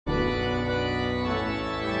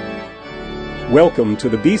Welcome to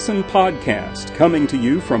the Beeson Podcast, coming to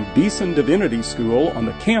you from Beeson Divinity School on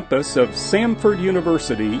the campus of Samford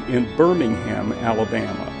University in Birmingham,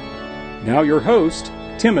 Alabama. Now your host,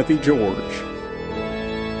 Timothy George.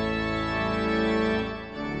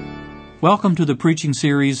 Welcome to the preaching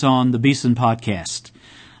series on the Beeson Podcast.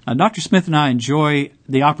 Dr. Smith and I enjoy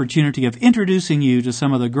the opportunity of introducing you to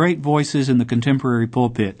some of the great voices in the contemporary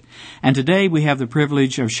pulpit. And today we have the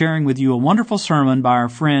privilege of sharing with you a wonderful sermon by our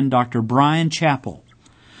friend Dr. Bryan Chapell.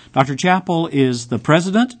 Dr. Chapell is the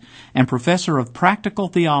president and professor of practical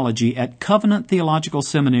theology at Covenant Theological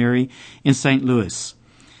Seminary in St. Louis.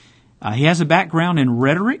 He has a background in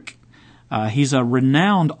rhetoric. He's a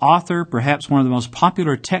renowned author, perhaps one of the most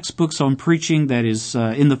popular textbooks on preaching that is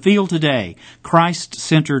in the field today,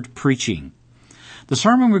 Christ-Centered Preaching. The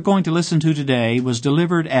sermon we're going to listen to today was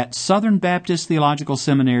delivered at Southern Baptist Theological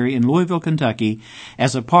Seminary in Louisville, Kentucky,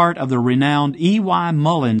 as a part of the renowned E.Y.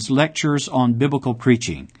 Mullins Lectures on Biblical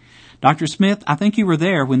Preaching. Dr. Smith, I think you were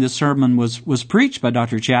there when this sermon was preached by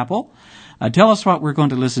Dr. Chapell. Tell us what we're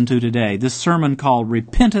going to listen to today, this sermon called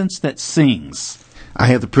Repentance That Sings. I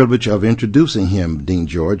had the privilege of introducing him, Dean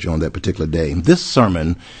George, on that particular day. This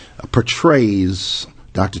sermon portrays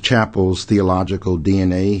Dr. Chapell's theological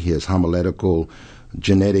DNA, his homiletical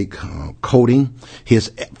genetic coding, his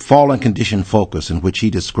fallen condition focus, in which he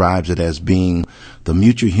describes it as being the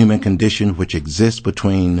mutual human condition which exists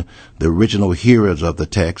between the original hearers of the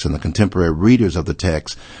text and the contemporary readers of the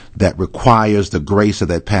text that requires the grace of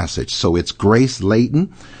that passage. So it's grace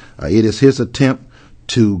latent. It is his attempt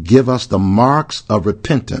to give us the marks of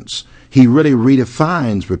repentance. He really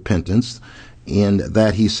redefines repentance in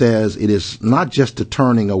that he says it is not just the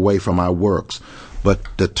turning away from our works, but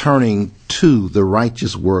the turning to the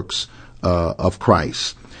righteous works of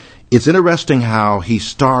Christ. It's interesting how he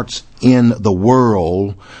starts in the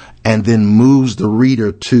world and then moves the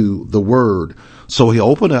reader to the Word. So he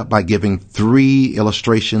opened up by giving 3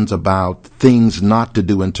 illustrations about things not to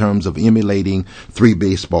do in terms of emulating 3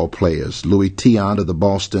 baseball players. Luis Tiant of the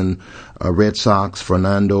Boston Red Sox,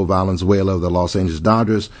 Fernando Valenzuela of the Los Angeles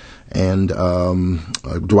Dodgers, and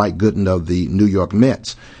Dwight Gooden of the New York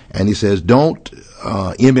Mets. And he says, don't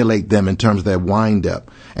emulate them in terms of their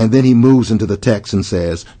wind-up. And then he moves into the text and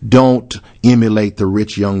says, don't emulate the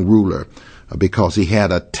rich young ruler, because he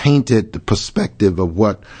had a tainted perspective of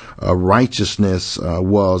what righteousness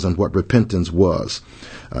was and what repentance was.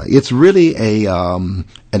 It's really an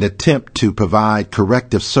attempt to provide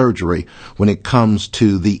corrective surgery when it comes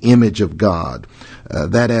to the image of God.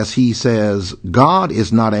 That, as he says, God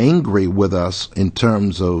is not angry with us in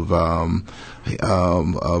terms of our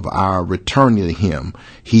returning to Him.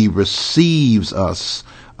 He receives us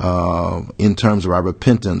in terms of our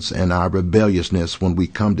repentance and our rebelliousness when we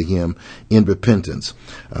come to Him in repentance.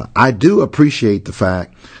 I do appreciate the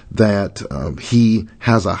fact that he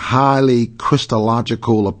has a highly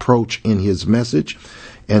Christological approach in his message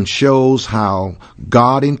and shows how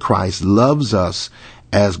God in Christ loves us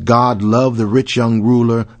as God loved the rich young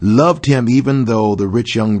ruler, loved him even though the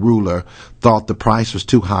rich young ruler thought the price was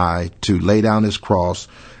too high to lay down his cross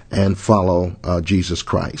and follow Jesus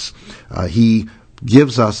Christ. He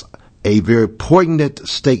gives us a very poignant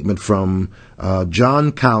statement from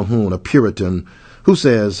John Calhoun, a Puritan, who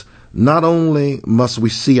says, not only must we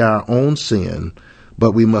see our own sin,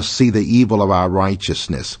 but we must see the evil of our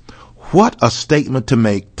righteousness. What a statement to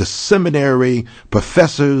make to seminary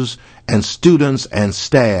professors and students and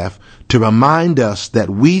staff, to remind us that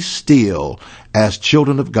we still, as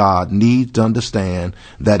children of God, need to understand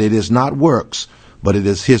that it is not works, but it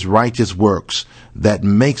is His righteous works that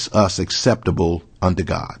makes us acceptable unto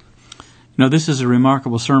God. Now, this is a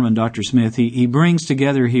remarkable sermon, Dr. Smith. He brings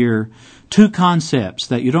together here 2 concepts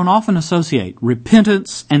that you don't often associate,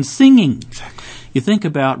 repentance and singing. Exactly. You think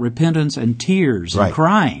about repentance and tears and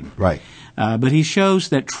crying. Right. But he shows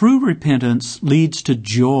that true repentance leads to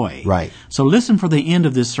joy. Right. So listen for the end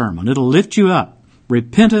of this sermon. It'll lift you up.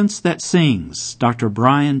 Repentance That Sings, Dr.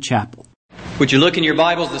 Bryan Chapell. Would you look in your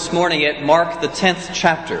Bibles this morning at Mark the 10th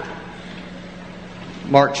chapter?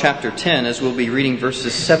 Mark chapter 10, as we'll be reading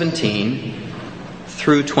verses 17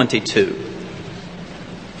 through 22.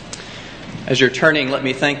 As you're turning, let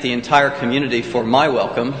me thank the entire community for my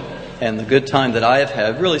welcome and the good time that I have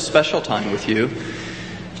had, really special time with you.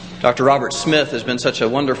 Dr. Robert Smith has been such a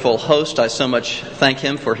wonderful host. I so much thank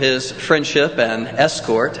him for his friendship and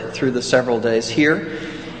escort through the several days here.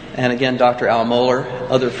 And again, Dr. Al Mohler,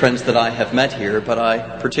 other friends that I have met here, but I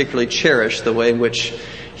particularly cherish the way in which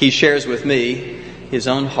he shares with me his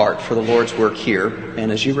own heart for the Lord's work here,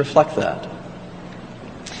 and as you reflect that.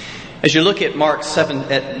 As you look at Mark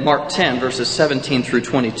 10, verses 17 through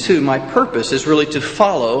 22, my purpose is really to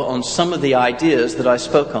follow on some of the ideas that I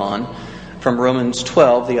spoke on from Romans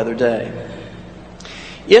 12 the other day.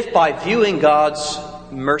 If by viewing God's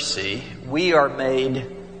mercy, we are made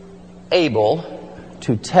able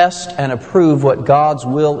to test and approve what God's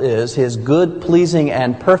will is, His good, pleasing,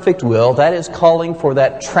 and perfect will, that is calling for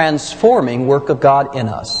that transforming work of God in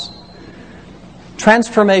us.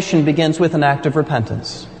 Transformation begins with an act of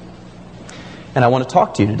repentance. And I want to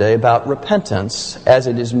talk to you today about repentance as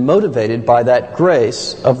it is motivated by that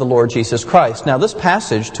grace of the Lord Jesus Christ. Now, this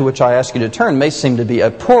passage to which I ask you to turn may seem to be a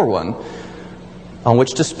poor one on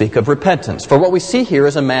which to speak of repentance. For what we see here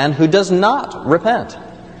is a man who does not repent.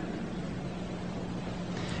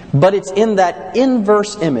 But it's in that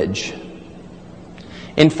inverse image,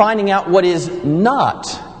 in finding out what is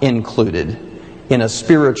not included in a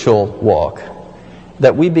spiritual walk,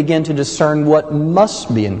 that we begin to discern what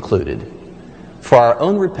must be included for our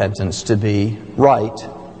own repentance to be right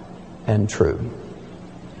and true.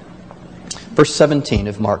 Verse 17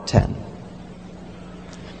 of Mark 10.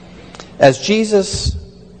 As Jesus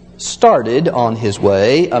started on His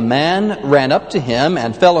way, a man ran up to Him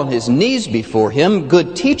and fell on his knees before Him.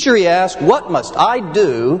 "Good teacher," he asked, "what must I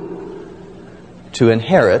do to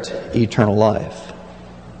inherit eternal life?"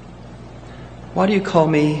 "Why do you call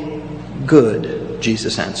me good?"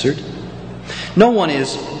 Jesus answered. "No one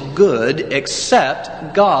is good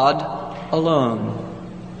except God alone.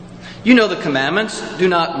 You know the commandments: do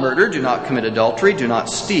not murder, do not commit adultery, do not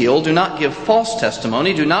steal, do not give false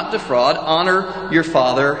testimony, do not defraud, honor your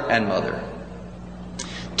father and mother."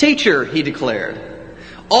 "Teacher," he declared,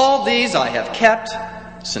 "all these I have kept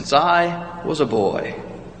since I was a boy."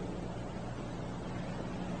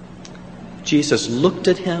 Jesus looked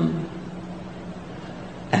at him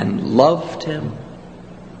and loved him.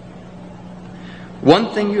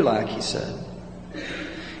 "One thing you lack," he said.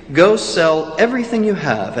 "Go sell everything you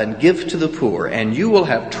have and give to the poor, and you will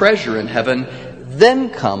have treasure in heaven. Then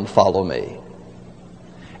come, follow me."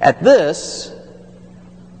 At this,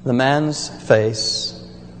 the man's face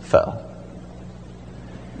fell.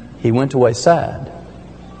 He went away sad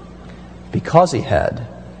because he had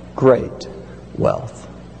great wealth.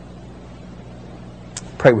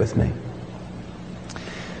 Pray with me.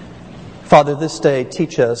 Father, this day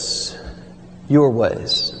teach us your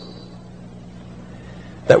ways,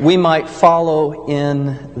 that we might follow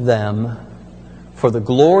in them for the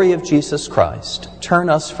glory of Jesus Christ. Turn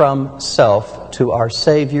us from self to our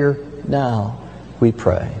Savior now, we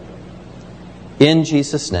pray. In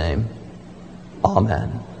Jesus' name,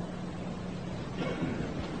 amen.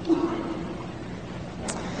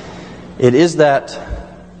 It is that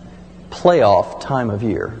playoff time of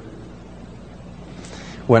year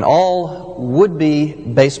when all would-be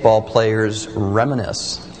baseball players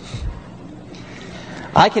reminisce.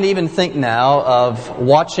 I can even think now of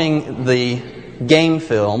watching the game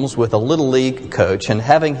films with a Little League coach and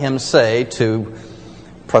having him say to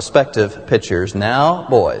prospective pitchers, "Now,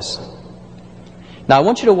 boys, now I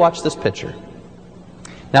want you to watch this pitcher.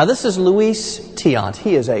 Now, this is Luis Tiant.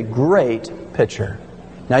 He is a great pitcher.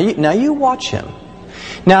 Now you watch him.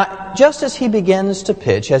 Now, just as he begins to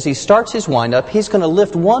pitch, as he starts his windup, he's going to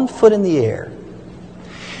lift one foot in the air.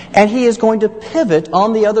 And he is going to pivot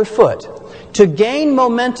on the other foot. To gain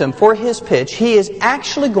momentum for his pitch, he is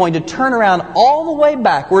actually going to turn around all the way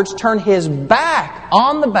backwards, turn his back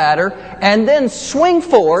on the batter, and then swing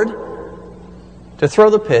forward to throw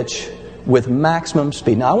the pitch with maximum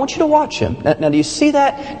speed." Now, I want you to watch him. Now, do you see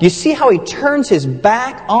that? Do you see how he turns his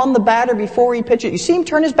back on the batter before he pitches? You see him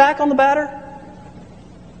turn his back on the batter?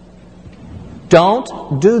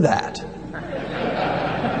 Don't do that.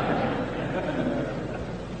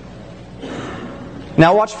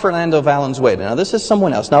 Now watch Fernando Valenzuela. Now this is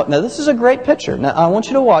someone else. Now this is a great pitcher. Now I want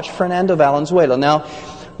you to watch Fernando Valenzuela. Now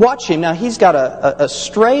watch him. Now he's got a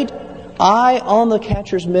straight eye on the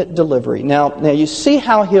catcher's mitt delivery. Now you see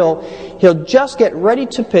how he'll just get ready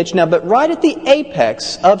to pitch. Now, but right at the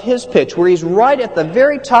apex of his pitch, where he's right at the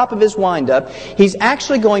very top of his windup, he's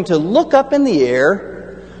actually going to look up in the air,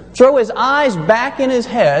 throw his eyes back in his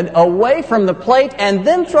head, away from the plate, and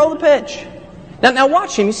then throw the pitch. Now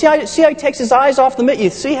watch him. You see how he takes his eyes off the mitt? You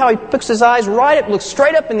see how he puts his eyes right up, looks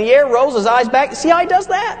straight up in the air, rolls his eyes back? You see how he does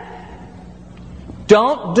that?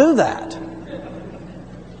 Don't do that.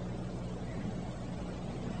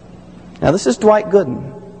 Now this is Dwight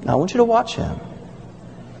Gooden. Now I want you to watch him.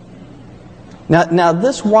 Now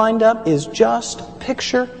this windup is just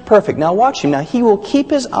picture perfect. Now watch him. Now he will keep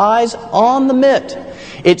his eyes on the mitt.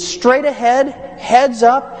 It's straight ahead, heads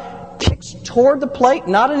up, kicks toward the plate,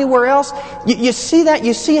 not anywhere else. You see that?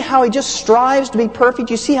 You see how he just strives to be perfect?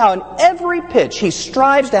 You see how in every pitch he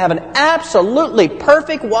strives to have an absolutely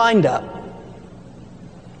perfect wind-up.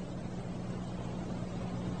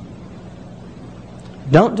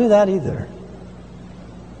 Don't do that either.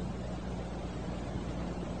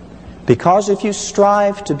 Because if you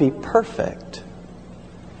strive to be perfect,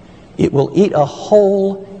 it will eat a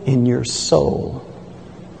hole in your soul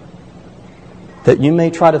that you may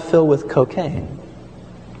try to fill with cocaine,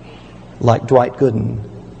 like Dwight Gooden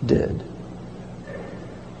did.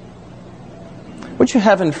 What you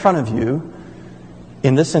have in front of you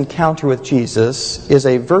in this encounter with Jesus is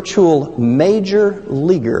a virtual major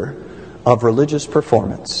leaguer of religious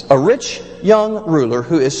performance. A rich young ruler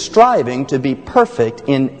who is striving to be perfect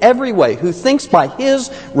in every way, who thinks by his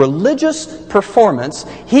religious performance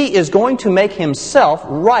he is going to make himself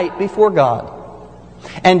right before God.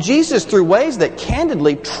 And Jesus, through ways that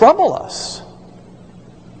candidly trouble us,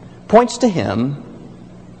 points to him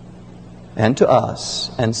and to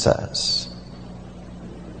us and says,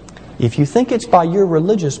 if you think it's by your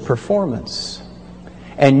religious performance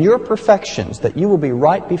and your perfections that you will be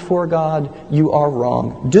right before God, you are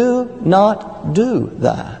wrong. Do not do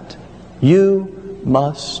that. You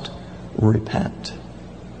must repent.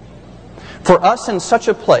 For us in such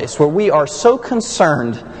a place where we are so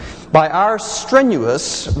concerned by our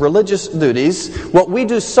strenuous religious duties, what we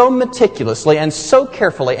do so meticulously and so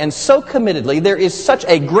carefully and so committedly, there is such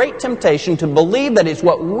a great temptation to believe that it's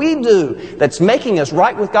what we do that's making us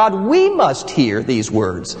right with God. We must hear these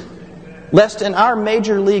words, lest in our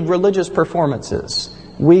major league religious performances,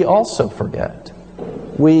 we also forget.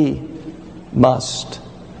 We must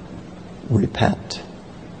repent.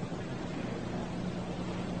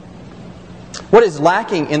 What is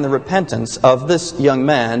lacking in the repentance of this young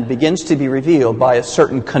man begins to be revealed by a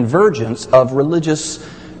certain convergence of religious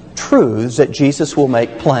truths that Jesus will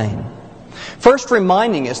make plain. First,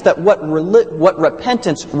 reminding us that what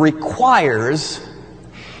repentance requires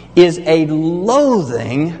is a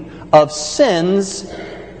loathing of sin's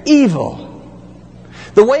evil.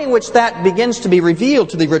 The way in which that begins to be revealed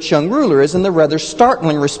to the rich young ruler is in the rather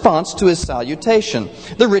startling response to his salutation.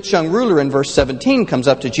 The rich young ruler in verse 17 comes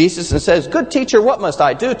up to Jesus and says, "Good teacher, what must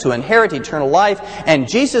I do to inherit eternal life?" And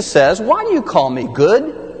Jesus says, "Why do you call me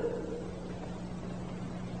good?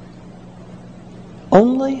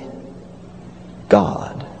 Only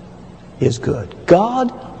God is good.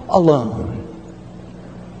 God alone.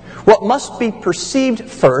 What must be perceived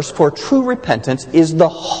first for true repentance is the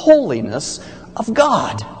holiness of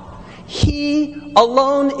God. He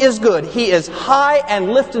alone is good. He is high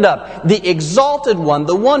and lifted up, the exalted one,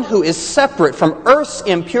 the one who is separate from earth's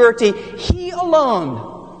impurity. He alone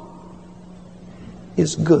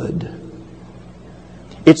is good.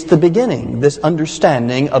 It's the beginning, this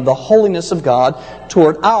understanding of the holiness of God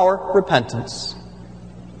toward our repentance.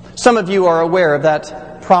 Some of you are aware of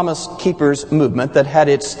that Promise Keepers movement that had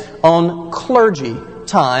its own clergy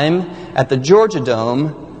time at the Georgia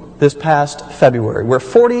Dome this past February, where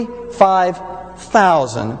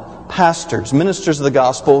 45,000 pastors, ministers of the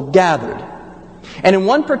gospel, gathered. And in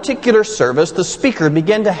one particular service, the speaker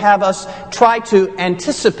began to have us try to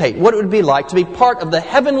anticipate what it would be like to be part of the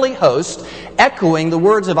heavenly host, echoing the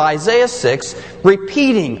words of Isaiah 6,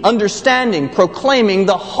 repeating, understanding, proclaiming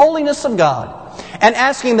the holiness of God, and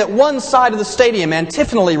asking that one side of the stadium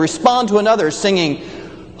antiphonally respond to another, singing,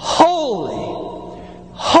 "Holy,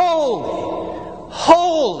 holy,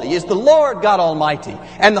 holy is the Lord God Almighty,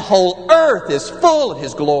 and the whole earth is full of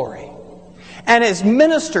His glory." And as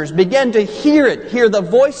ministers began to hear the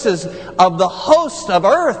voices of the host of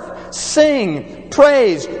earth sing,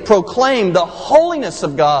 praise, proclaim the holiness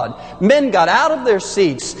of God, men got out of their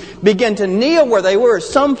seats, began to kneel where they were.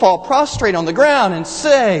 Some fall prostrate on the ground and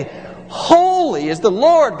say, "Holy is the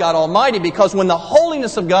Lord God Almighty," because when the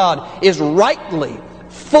holiness of God is rightly,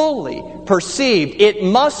 fully perceived, it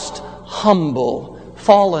must humble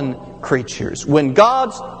fallen creatures. When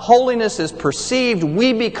God's holiness is perceived,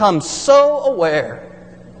 we become so aware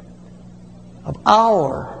of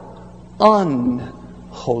our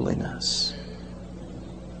unholiness.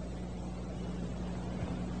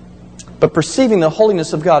 But perceiving the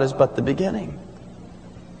holiness of God is but the beginning.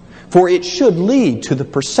 For it should lead to the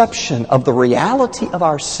perception of the reality of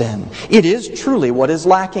our sin. It is truly what is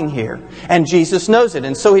lacking here. And Jesus knows it.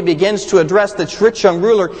 And so He begins to address the rich young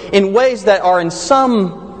ruler in ways that are in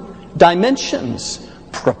some dimensions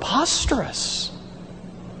preposterous.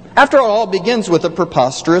 After all, it begins with a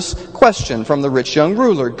preposterous question from the rich young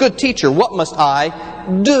ruler. "Good teacher, what must I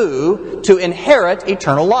do to inherit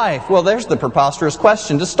eternal life?" Well, there's the preposterous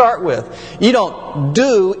question to start with. You don't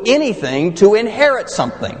do anything to inherit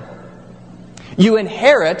something. You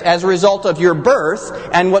inherit as a result of your birth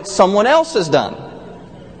and what someone else has done.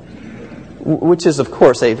 Which is, of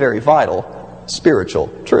course, a very vital spiritual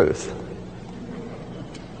truth.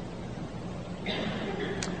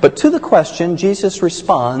 But to the question, Jesus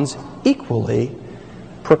responds equally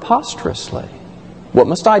preposterously. What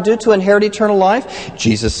must I do to inherit eternal life?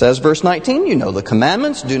 Jesus says, verse 19, you know the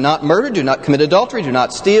commandments. Do not murder, do not commit adultery, do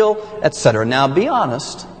not steal, etc. Now be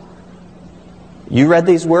honest. You read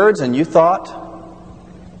these words and you thought,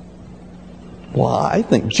 well, I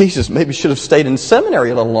think Jesus maybe should have stayed in seminary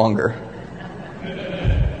a little longer.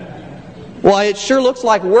 Why, it sure looks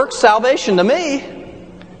like work salvation to me.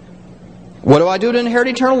 What do I do to inherit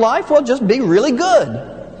eternal life? Well, just be really good.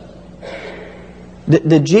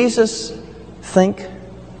 Did Jesus think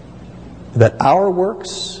that our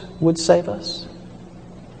works would save us?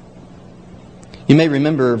 You may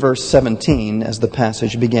remember verse 17 as the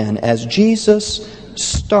passage began, as Jesus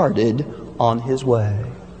started on His way.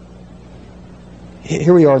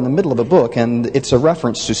 Here we are in the middle of a book, and it's a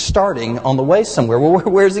reference to starting on the way somewhere. Well,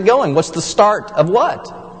 where's He going? What's the start of what?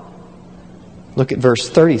 Look at verse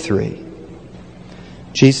 33.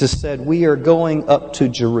 Jesus said, we are going up to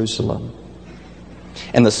Jerusalem.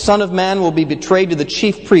 And the Son of Man will be betrayed to the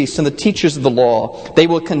chief priests and the teachers of the law. They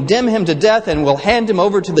will condemn Him to death and will hand Him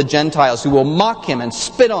over to the Gentiles, who will mock Him and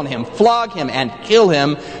spit on Him, flog Him and kill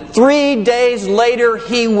Him. 3 days later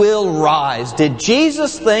He will rise. Did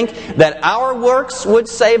Jesus think that our works would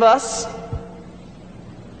save us?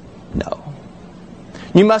 No.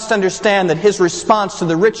 You must understand that His response to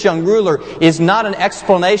the rich young ruler is not an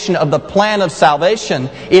explanation of the plan of salvation.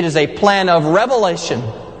 It is a plan of revelation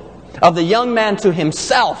of the young man to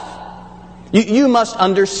himself. You must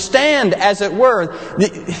understand, as it were,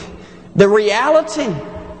 the reality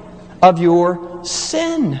of your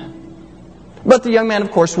sin. But the young man, of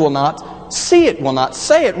course, will not see it, will not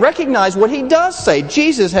say it, recognize what he does say.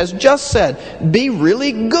 Jesus has just said, be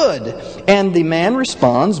really good. And the man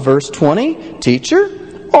responds, verse 20,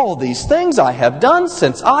 Teacher, all these things I have done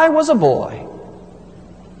since I was a boy.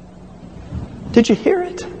 Did you hear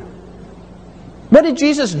it? What did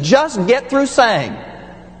Jesus just get through saying?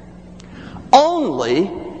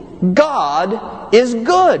 Only God is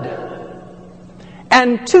good.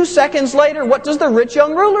 And 2 seconds later, what does the rich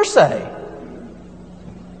young ruler say?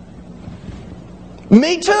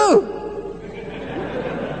 Me too.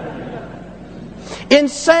 In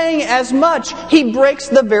saying as much, he breaks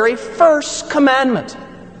the very first commandment.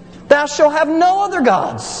 Thou shalt have no other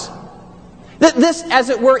gods. This, as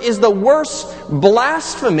it were, is the worst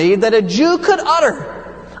blasphemy that a Jew could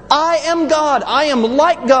utter. I am God. I am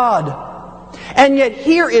like God. And yet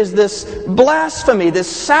here is this blasphemy, this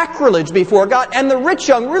sacrilege before God. And the rich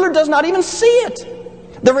young ruler does not even see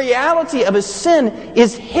it. The reality of his sin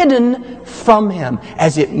is hidden from him,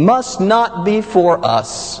 as it must not be for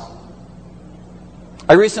us.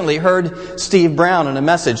 I recently heard Steve Brown in a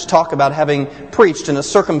message talk about having preached in a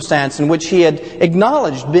circumstance in which he had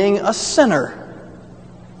acknowledged being a sinner.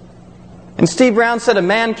 And Steve Brown said a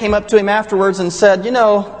man came up to him afterwards and said, you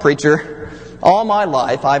know, preacher, all my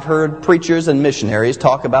life I've heard preachers and missionaries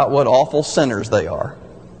talk about what awful sinners they are.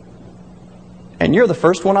 And you're the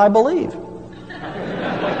first one I believe.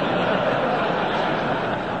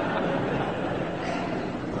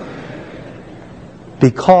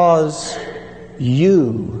 Because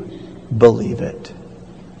you believe it.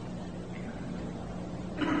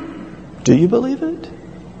 Do you believe it?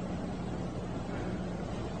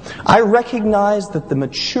 I recognize that the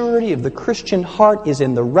maturity of the Christian heart is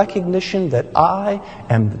in the recognition that I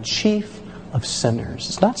am the chief of sinners.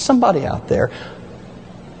 It's not somebody out there.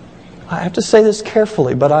 I have to say this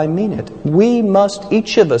carefully, but I mean it. We must,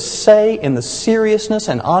 each of us, say in the seriousness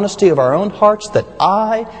and honesty of our own hearts that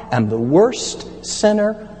I am the worst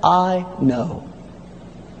sinner I know.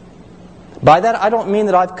 By that, I don't mean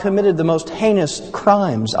that I've committed the most heinous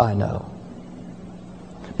crimes I know.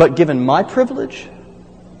 But given my privilege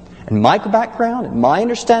and my background and my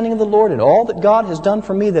understanding of the Lord and all that God has done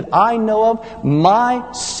for me that I know of,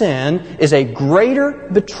 my sin is a greater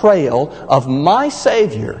betrayal of my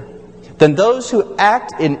Savior than those who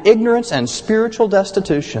act in ignorance and spiritual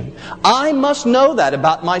destitution. I must know that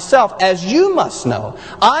about myself, as you must know.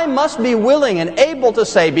 I must be willing and able to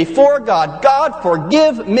say before God, God,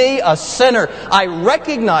 forgive me, a sinner. I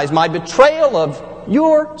recognize my betrayal of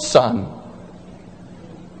your Son.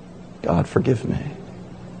 God, forgive me.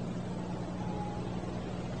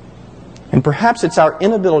 And perhaps it's our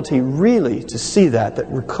inability really to see that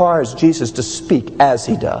requires Jesus to speak as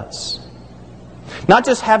He does. Not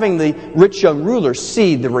just having the rich young ruler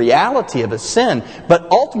see the reality of his sin,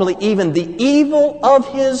 but ultimately even the evil of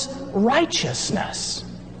his righteousness.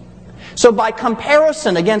 So by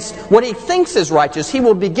comparison against what he thinks is righteous, he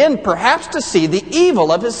will begin perhaps to see the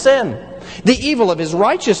evil of his sin. The evil of his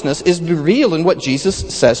righteousness is revealed in what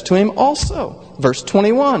Jesus says to him also. Verse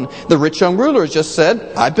 21, the rich young ruler has just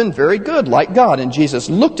said, I've been very good, like God. And Jesus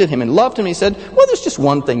looked at him and loved him. He said, well, there's just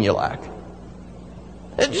one thing you lack.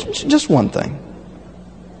 Just one thing.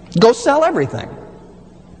 Go sell everything.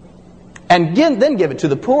 And then give it to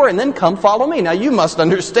the poor, and then come follow me. Now you must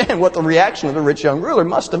understand what the reaction of the rich young ruler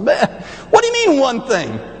must have been. What do you mean one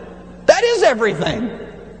thing? That is everything.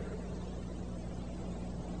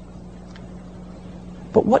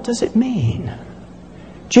 But what does it mean?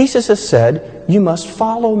 Jesus has said, you must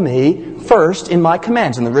follow me first in my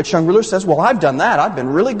commands. And the rich young ruler says, well, I've done that. I've been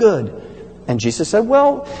really good. And Jesus said,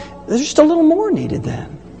 well, there's just a little more needed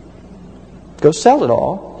then. Go sell it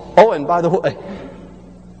all. Oh, and by the way,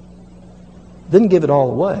 then give it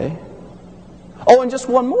all away. Oh, and just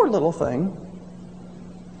one more little thing.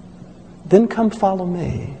 Then come follow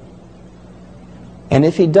me. And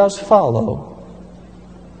if he does follow,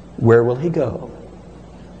 where will he go?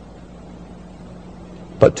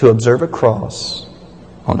 But to observe a cross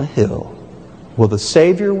on a hill where the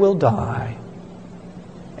Savior will die,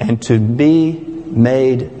 and to be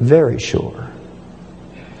made very sure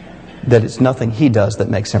that it's nothing he does that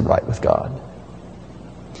makes him right with God.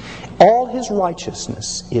 All his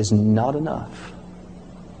righteousness is not enough.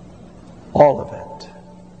 All of it,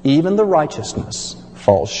 even the righteousness,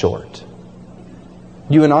 falls short.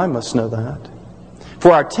 You and I must know that.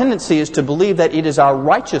 For our tendency is to believe that it is our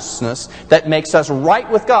righteousness that makes us right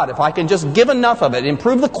with God. If I can just give enough of it,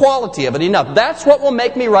 improve the quality of it enough, that's what will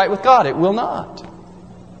make me right with God. It will not.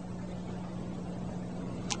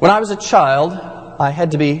 When I was a child, I had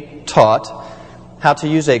to be taught how to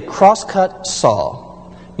use a crosscut saw.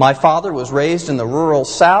 My father was raised in the rural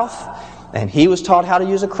South, and he was taught how to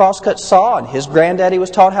use a crosscut saw, and his granddaddy was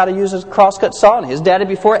taught how to use a crosscut saw, and his daddy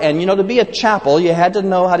before. And to be a chapel, you had to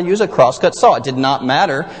know how to use a crosscut saw. It did not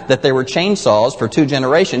matter that there were chainsaws for 2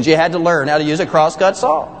 generations. You had to learn how to use a crosscut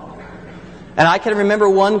saw. And I can remember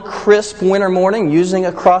one crisp winter morning using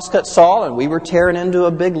a crosscut saw, and we were tearing into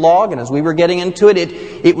a big log, and as we were getting into it,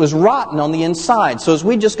 it was rotten on the inside. So as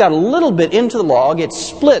we just got a little bit into the log, it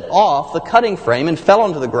split off the cutting frame and fell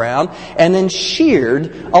onto the ground, and then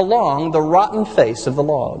sheared along the rotten face of the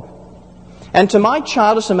log. And to my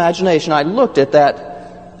childish imagination, I looked at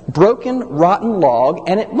that broken, rotten log,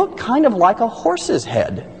 and it looked kind of like a horse's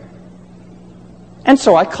head. And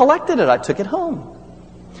so I collected it. I took it home.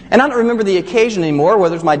 And I don't remember the occasion anymore,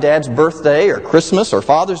 whether it's my dad's birthday or Christmas or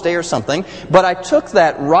Father's Day or something, but I took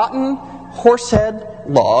that rotten horsehead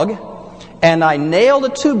log and I nailed a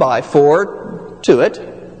 2x4 to it,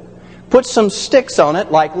 put some sticks on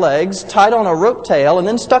it like legs, tied on a rope tail, and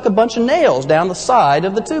then stuck a bunch of nails down the side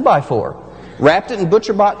of the 2x4. Wrapped it in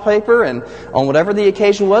butcher box paper, and on whatever the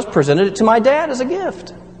occasion was, presented it to my dad as a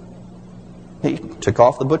gift. He took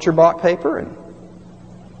off the butcher box paper and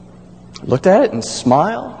looked at it and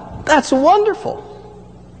smiled. That's wonderful.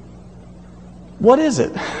 What is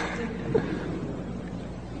it?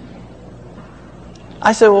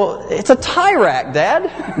 I said, well, it's a tie rack,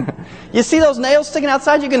 Dad. You see those nails sticking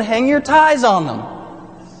outside? You can hang your ties on them.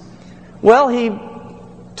 Well, he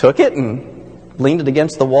took it and leaned it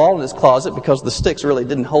against the wall in his closet because the sticks really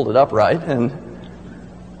didn't hold it upright. And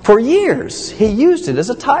for years, he used it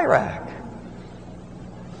as a tie rack.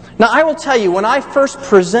 Now, I will tell you, when I first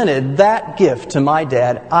presented that gift to my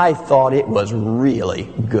dad, I thought it was really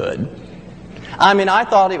good. I mean, I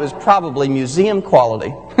thought it was probably museum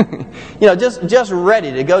quality. Just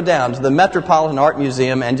ready to go down to the Metropolitan Art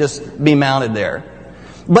Museum and just be mounted there.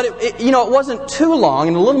 But it wasn't too long,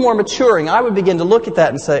 and a little more maturing, I would begin to look at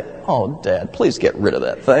that and say, oh, Dad, please get rid of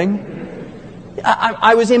that thing.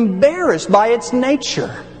 I was embarrassed by its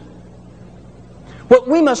nature. What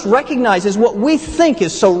we must recognize is what we think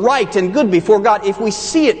is so right and good before God, if we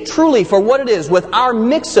see it truly for what it is, with our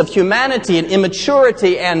mix of humanity and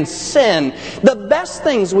immaturity and sin, the best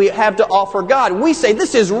things we have to offer God, we say,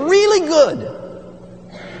 this is really good.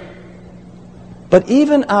 But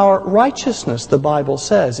even our righteousness, the Bible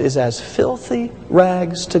says, is as filthy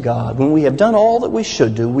rags to God. When we have done all that we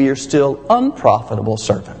should do, we are still unprofitable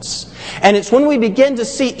servants. And it's when we begin to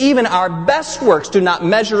see even our best works do not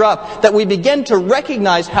measure up that we begin to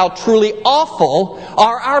recognize how truly awful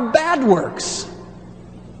are our bad works.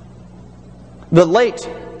 The late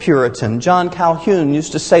Puritan John Calhoun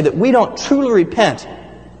used to say that we don't truly repent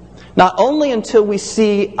not only until we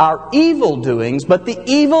see our evil doings, but the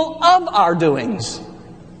evil of our doings.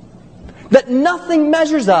 that nothing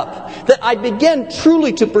measures up, that I begin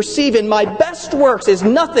truly to perceive in my best works is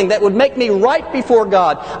nothing that would make me right before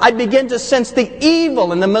God. I begin to sense the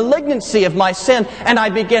evil and the malignancy of my sin, and I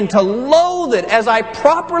begin to loathe it as I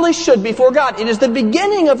properly should before God. It is the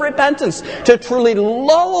beginning of repentance, to truly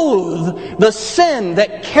loathe the sin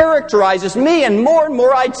that characterizes me, and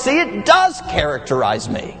more I see it does characterize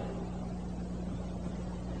me.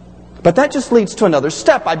 But that just leads to another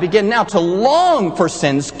step. I begin now to long for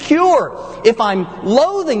sin's cure. If I'm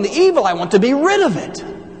loathing the evil, I want to be rid of it.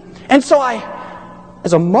 And so I,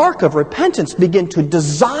 as a mark of repentance, begin to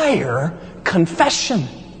desire confession.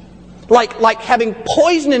 Like having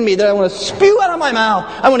poison in me that I want to spew out of my mouth.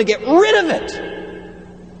 I want to get rid of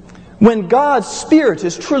it. When God's Spirit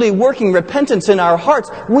is truly working repentance in our hearts,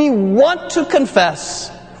 we want to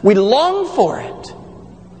confess. We long for it.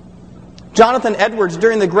 Jonathan Edwards,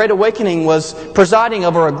 during the Great Awakening, was presiding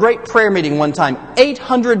over a great prayer meeting one time.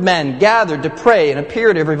 800 men gathered to pray in a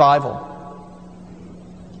period of revival.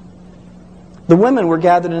 The women were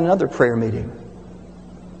gathered in another prayer meeting.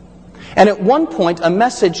 And at one point, a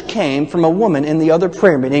message came from a woman in the other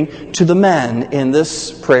prayer meeting to the men in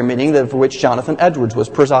this prayer meeting of which Jonathan Edwards was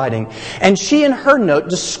presiding. And she, in her note,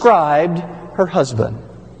 described her husband.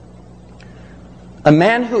 A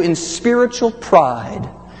man who, in spiritual pride,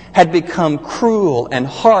 had become cruel and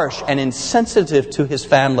harsh and insensitive to his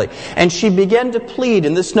family. And she began to plead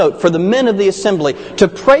in this note for the men of the assembly to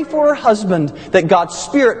pray for her husband that God's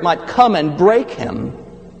Spirit might come and break him.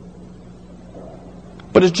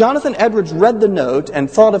 But as Jonathan Edwards read the note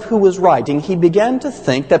and thought of who was writing, he began to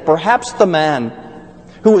think that perhaps the man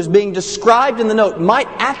who was being described in the note might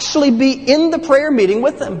actually be in the prayer meeting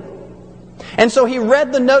with them. And so he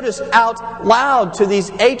read the notice out loud to these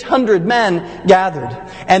 800 men gathered,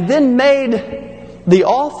 and then made the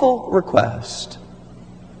awful request: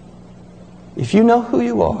 if you know who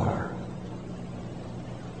you are,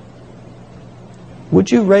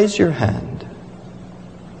 would you raise your hand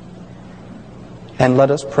and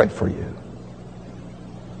let us pray for you?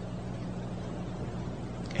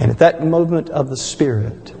 And at that moment of the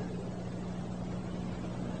Spirit,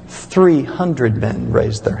 300 men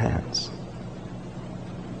raised their hands.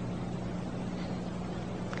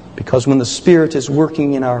 Because when the Spirit is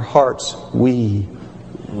working in our hearts, we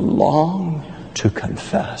long to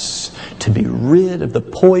confess, to be rid of the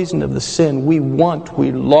poison of the sin. We want,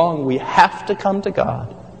 we long, we have to come to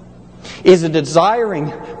God. It is a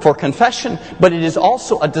desiring for confession, but it is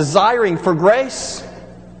also a desiring for grace.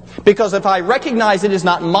 Because if I recognize it is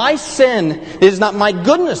not my sin, it is not my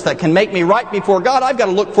goodness that can make me right before God, I've got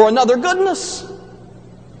to look for another goodness.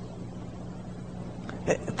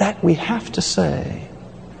 That we have to say.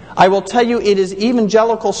 I will tell you, it is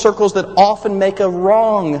evangelical circles that often make a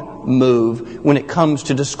wrong move when it comes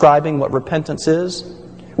to describing what repentance is.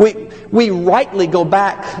 We rightly go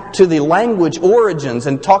back to the language origins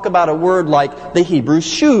and talk about a word like the Hebrew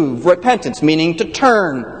shuv, repentance, meaning to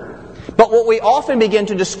turn. But what we often begin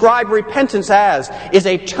to describe repentance as is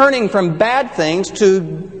a turning from bad things to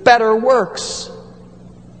better works.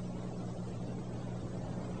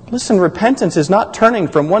 Listen, repentance is not turning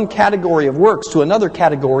from one category of works to another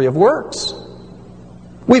category of works.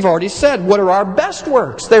 We've already said, what are our best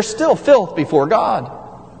works? They're still filth before God.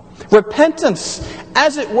 Repentance,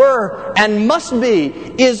 as it were, and must be,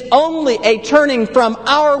 is only a turning from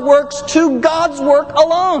our works to God's work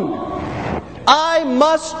alone. I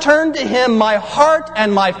must turn to Him. My heart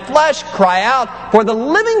and my flesh cry out for the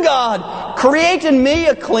living God. Create in me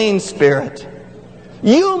a clean spirit.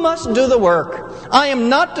 You must do the work. I am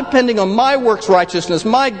not depending on my works righteousness,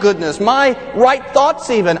 my goodness, my right thoughts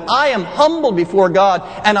even. I am humbled before God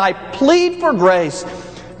and I plead for grace.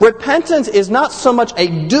 Repentance is not so much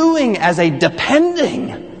a doing as a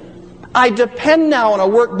depending. I depend now on a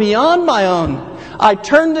work beyond my own. I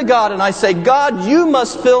turn to God and I say, God, you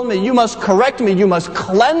must fill me, you must correct me, you must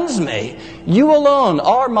cleanse me. You alone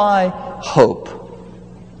are my hope.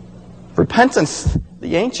 Repentance,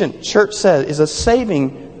 the ancient church said, is a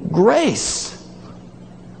saving grace,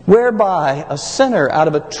 whereby a sinner, out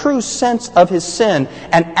of a true sense of his sin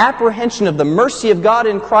and apprehension of the mercy of God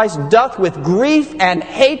in Christ, doth with grief and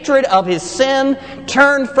hatred of his sin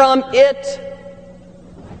turn from it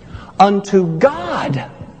unto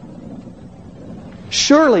God.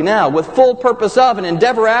 Surely now, with full purpose of and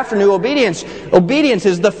endeavor after new obedience. Obedience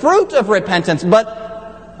is the fruit of repentance,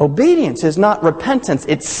 but obedience is not repentance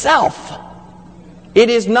itself. It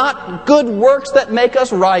is not good works that make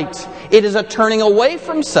us right. It is a turning away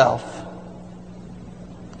from self.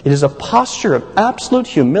 It is a posture of absolute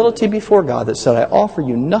humility before God that said, I offer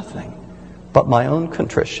you nothing but my own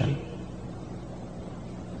contrition.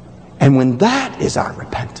 And when that is our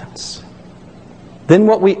repentance, then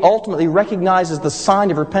what we ultimately recognize as the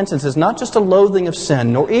sign of repentance is not just a loathing of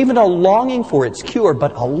sin, nor even a longing for its cure,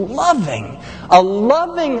 but a loving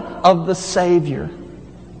of the Savior.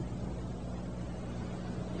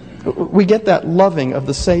 We get that loving of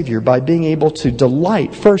the Savior by being able to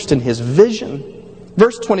delight first in His vision.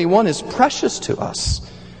 Verse 21 is precious to us.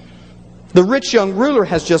 The rich young ruler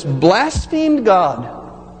has just blasphemed God,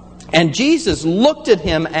 and Jesus looked at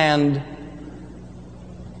him and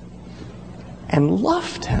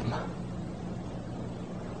loved him.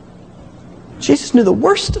 Jesus knew the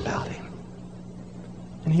worst about him,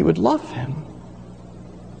 and He would love him.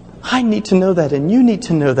 I need to know that, and you need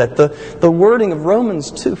to know that. The wording of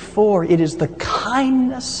Romans 2:4, it is the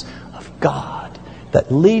kindness of God that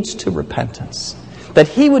leads to repentance. That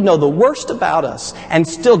He would know the worst about us and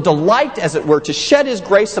still delight, as it were, to shed His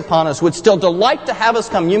grace upon us, would still delight to have us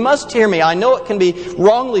come. You must hear me. I know it can be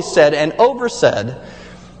wrongly said and oversaid.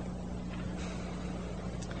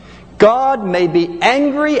 God may be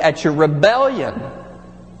angry at your rebellion,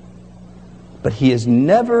 but He is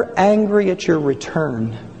never angry at your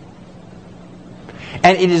return.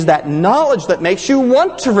 And it is that knowledge that makes you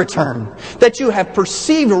want to return. That you have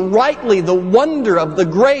perceived rightly the wonder of the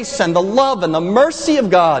grace and the love and the mercy of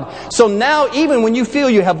God. So now, even when you feel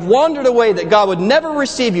you have wandered away, that God would never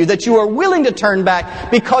receive you, that you are willing to turn back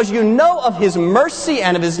because you know of His mercy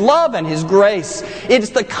and of His love and His grace. It's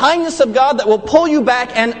the kindness of God that will pull you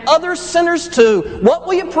back, and other sinners too. What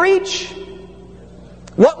will you preach?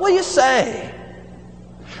 What will you say?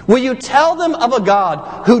 Will you tell them of a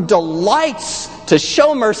God who delights to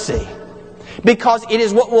show mercy, because it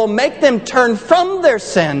is what will make them turn from their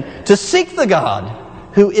sin to seek the God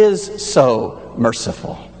who is so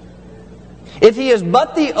merciful? If He is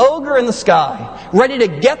but the ogre in the sky, ready to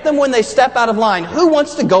get them when they step out of line, who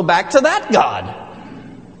wants to go back to that God?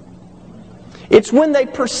 It's when they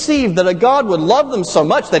perceive that a God would love them so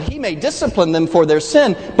much that He may discipline them for their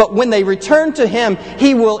sin, but when they return to Him,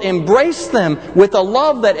 He will embrace them with a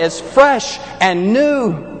love that is fresh and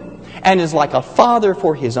new and is like a father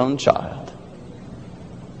for his own child.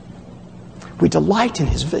 We delight in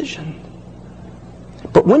His vision.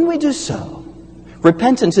 But when we do so,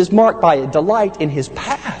 repentance is marked by a delight in His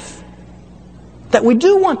path. That we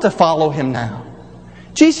do want to follow Him now.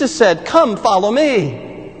 Jesus said, "Come, follow me."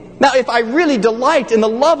 Now, if I really delight in the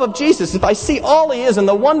love of Jesus, if I see all He is and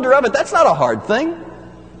the wonder of it, that's not a hard thing.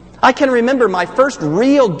 I can remember my first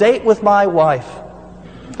real date with my wife.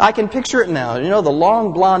 I can picture it now. You know, the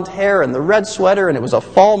long blonde hair and the red sweater, and it was a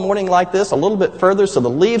fall morning like this, a little bit further, so the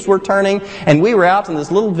leaves were turning, and we were out in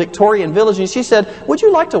this little Victorian village, and she said, "Would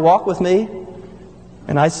you like to walk with me?"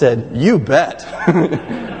 And I said, "You bet."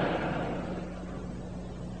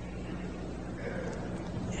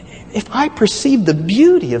 If I perceive the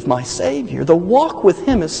beauty of my Savior, the walk with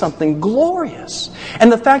Him is something glorious. And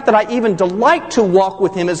the fact that I even delight to walk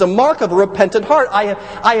with Him is a mark of a repentant heart. I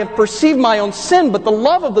have perceived my own sin, but the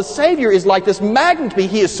love of the Savior is like this magnet to me.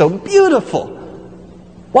 He is so beautiful.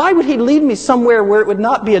 Why would He lead me somewhere where it would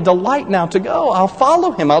not be a delight now to go? I'll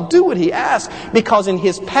follow Him. I'll do what He asks, because in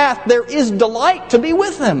His path there is delight to be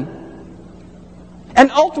with Him.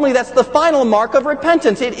 And ultimately that's the final mark of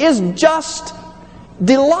repentance. It is just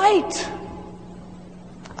delight.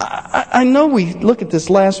 I know we look at this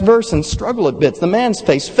last verse and struggle a bit. The man's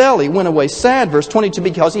face fell. He went away sad. Verse 22,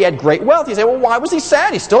 because he had great wealth. You say, well, why was he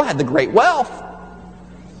sad? He still had the great wealth.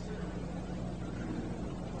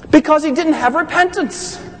 Because he didn't have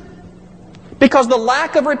repentance. Because the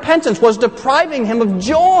lack of repentance was depriving him of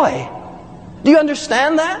joy. Do you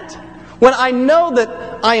understand that? When I know that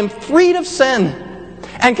I am freed of sin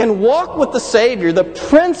and can walk with the Savior, the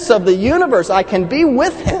Prince of the universe, I can be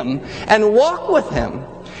with Him and walk with Him,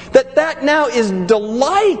 that now is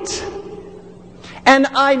delight. And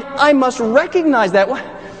I must recognize that.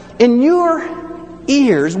 In your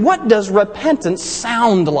ears, what does repentance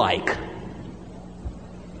sound like?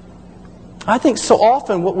 I think so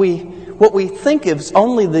often what we think of is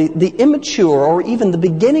only the immature or even the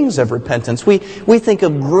beginnings of repentance. We think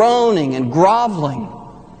of groaning and groveling,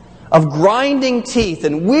 of grinding teeth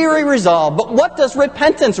and weary resolve. But what does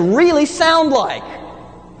repentance really sound like?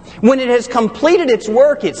 When it has completed its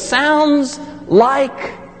work, it sounds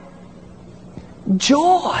like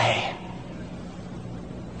joy.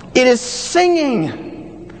 It is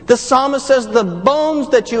singing. The psalmist says, "The bones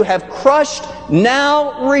that you have crushed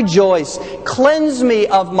now rejoice. Cleanse me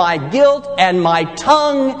of my guilt, and my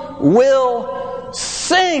tongue will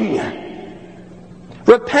sing."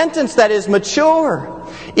 Repentance that is mature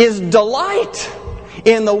is delight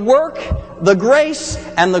in the work, the grace,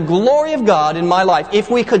 and the glory of God in my life. If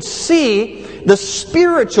we could see the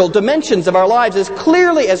spiritual dimensions of our lives as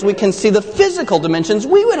clearly as we can see the physical dimensions,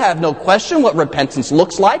 we would have no question what repentance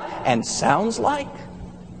looks like and sounds like.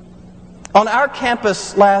 On our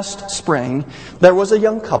campus last spring, there was a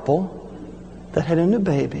young couple that had a new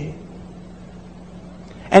baby.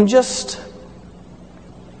 And just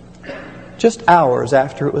hours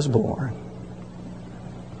after it was born,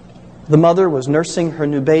 the mother was nursing her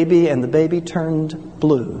new baby, and the baby turned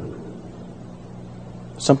blue.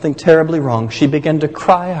 Something terribly wrong. She began to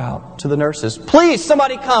cry out to the nurses, "Please,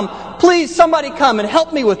 somebody come! Please, somebody come and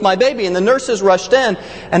help me with my baby!" And the nurses rushed in,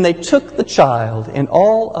 and they took the child in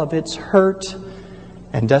all of its hurt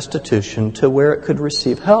and destitution to where it could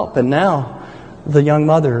receive help. And now the young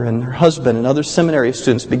mother and her husband and other seminary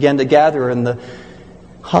students began to gather in the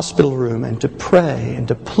hospital room and to pray and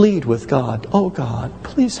to plead with God. "Oh God,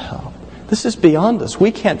 please help. This is beyond us.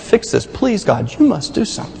 We can't fix this. Please, God, you must do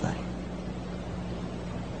something."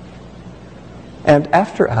 And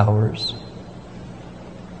after hours,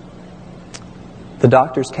 the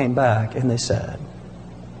doctors came back and they said,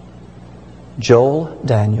 "Joel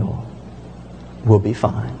Daniel will be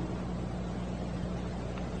fine."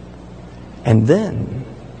 And then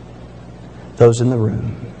those in the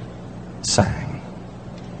room sang,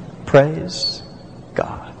 "Praise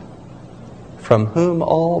God, from whom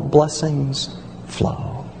all blessings flow."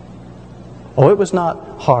 Oh, it was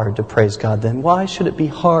not hard to praise God then. Why should it be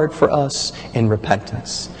hard for us in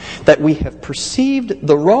repentance? That we have perceived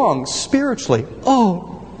the wrong spiritually.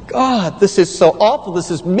 Oh, God, this is so awful.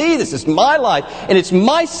 This is me. This is my life. And it's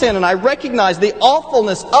my sin. And I recognize the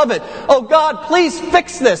awfulness of it. Oh, God, please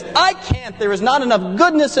fix this. I can't. There is not enough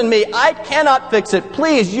goodness in me. I cannot fix it.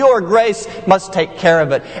 Please, your grace must take care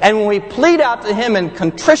of it. And when we plead out to Him in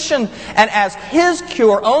contrition and as His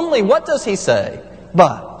cure only, what does He say?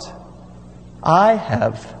 "But I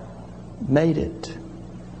have made it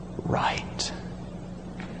right."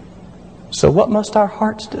 So what must our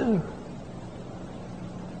hearts do?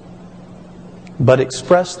 But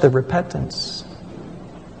express the repentance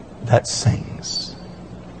that sings.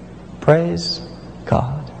 Praise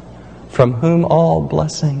God, from whom all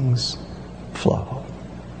blessings flow.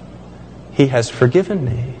 He has forgiven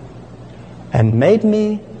me and made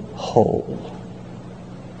me whole.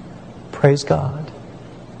 Praise God.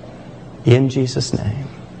 In Jesus' name,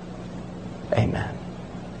 amen.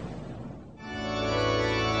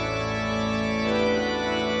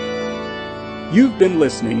 You've been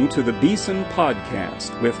listening to the Beeson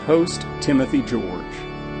Podcast with host Timothy George.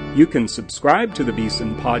 You can subscribe to the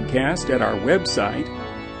Beeson Podcast at our website,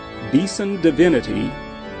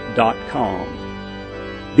 BeesonDivinity.com.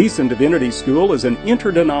 Beeson Divinity School is an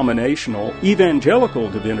interdenominational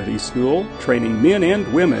evangelical divinity school training men and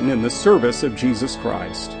women in the service of Jesus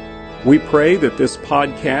Christ. We pray that this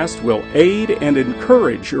podcast will aid and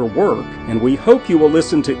encourage your work, and we hope you will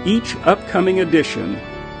listen to each upcoming edition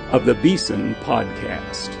of the Beeson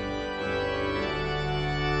Podcast.